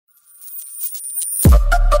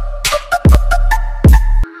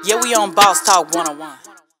Yeah, we on Boss Talk 101.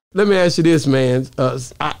 Let me ask you this, man.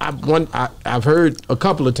 I've heard a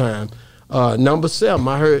couple of times. Number 7,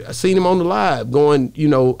 I seen him on the live going, you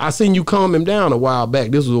know, I seen you calm him down a while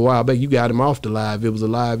back. This was a while back. You got him off the live. It was a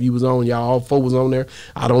live you was on. Y'all all 4 was on there.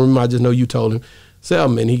 I don't remember. I just know you told him.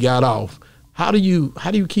 7, and he got off. How do you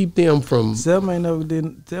keep them from? 7 ain't never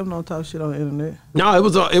did. 7 don't talk shit on the internet. No, it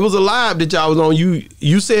was a live that y'all was on.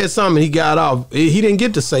 You said something. He got off. He didn't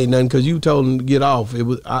get to say nothing because you told him to get off. It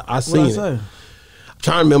was I seen it. I'm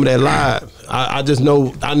trying to remember that live. I just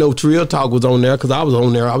know Trill Talk was on there because I was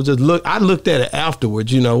on there. I looked at it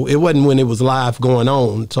afterwards. You know, it wasn't when it was live going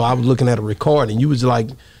on. So I was looking at a recording. You was like,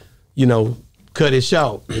 you know, cut it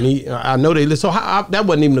short. And I know they listen. So that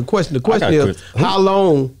wasn't even the question. The question is how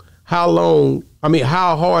long. I mean,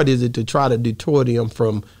 how hard is it to try to detour them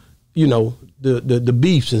from, you know, the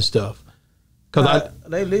beefs and stuff? Because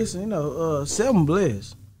they listen. You know, 7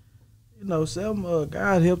 blessed. You know, 7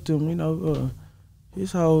 God helped him. You know.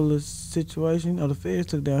 His whole situation, you know, the feds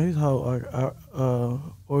took down his whole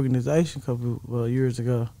organization a couple of years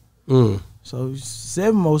ago. So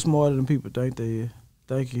 7 more smarter than people think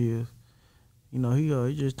he is. You know,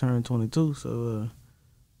 he just turned 22, so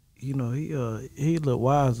you know, he a little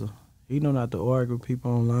wiser. He know not to argue with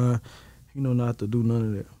people online. He know not to do none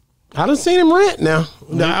of that. I done seen him rant now.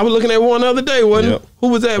 I was looking at one the other day, wasn't it? Who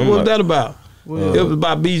was that? What was that about? It was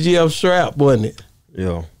about BGF Strap, wasn't it?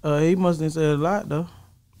 Yeah. He must have said a lot though.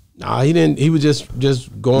 Nah, he didn't. He was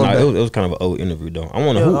just going back. It was kind of an old interview though. I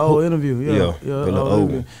want to old interview. Yeah, really old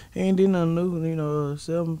interview. He ain't did nothing new. You know,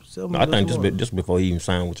 7. I think just before he even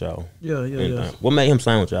signed with y'all. Yeah. What made him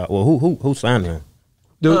sign with y'all? Well, who signed him?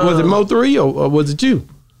 Was it Mo3 or was it you?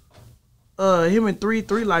 Him and 3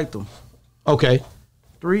 liked him. Okay.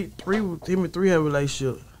 3 him and 3 had a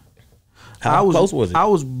relationship. How close was it? I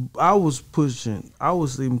was pushing. I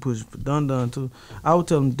was even pushing for Dun too. I was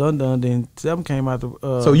telling Dun, then 7 came out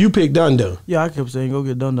the. So you picked Dun? Yeah, I kept saying go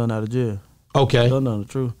get Dun out of jail. Okay. Dun the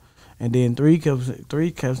truth. And then 3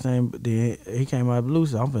 kept saying, but then he came out blue.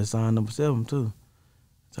 So I'm gonna sign number 7 too.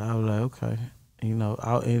 So I was like, okay, you know,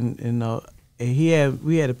 and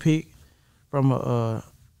we had a pick from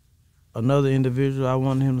another individual. I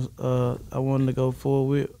wanted to go forward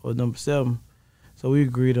with, or number 7. So we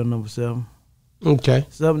agreed on number 7. Okay.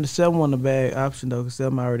 7 wasn't a bad option though, because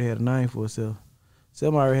 7 already had a name for herself.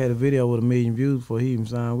 7 already had a video with 1 million views before he even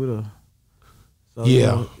signed with her. So, yeah. You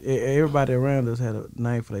know, everybody around us had a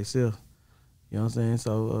name for themselves. You know what I'm saying?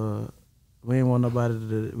 So we didn't want nobody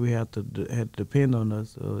we had to depend on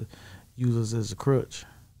us, use us as a crutch.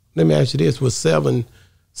 Let me ask you this: was 7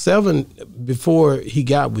 before he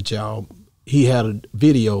got with y'all? He had a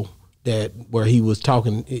video where he was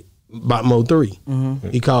talking about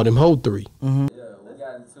Mo3. He called him Ho3. Yeah, we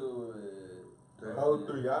got into the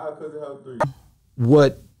Ho3. Y'all cousin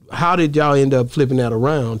Ho3. How did y'all end up flipping that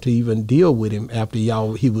around to even deal with him after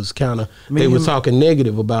he was kind of, they were talking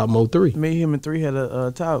negative about Mo3? Me, him, and 3 had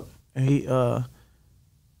a talk. And he, the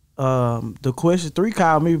question, 3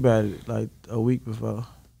 called me about it like a week before.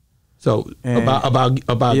 So, about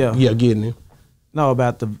getting him. No,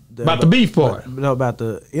 about the beef part. No, about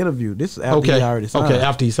the interview. This is after he already signed. Okay,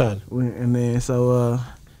 after he signed. And then so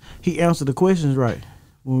he answered the questions right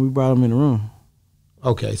when we brought him in the room.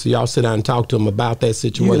 Okay, so y'all sit down and talk to him about that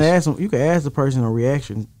situation. You can ask the person a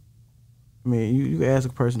reaction. I mean, you can ask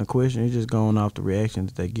a person a question. It's just going off the reaction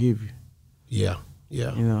that they give you. Yeah.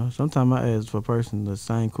 You know, sometimes I ask for a person the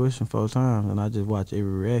same question 4 times, and I just watch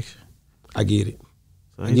every reaction. I get it.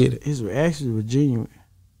 So his reactions were genuine.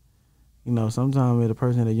 You know, sometimes at a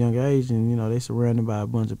person at a young age, and you know, they surrounded by a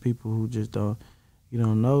bunch of people who just don't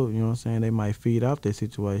know. You know what I'm saying? They might feed off that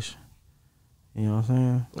situation. You know what I'm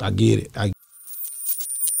saying? I get it.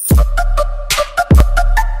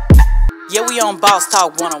 Yeah, we on Boss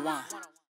Talk 101.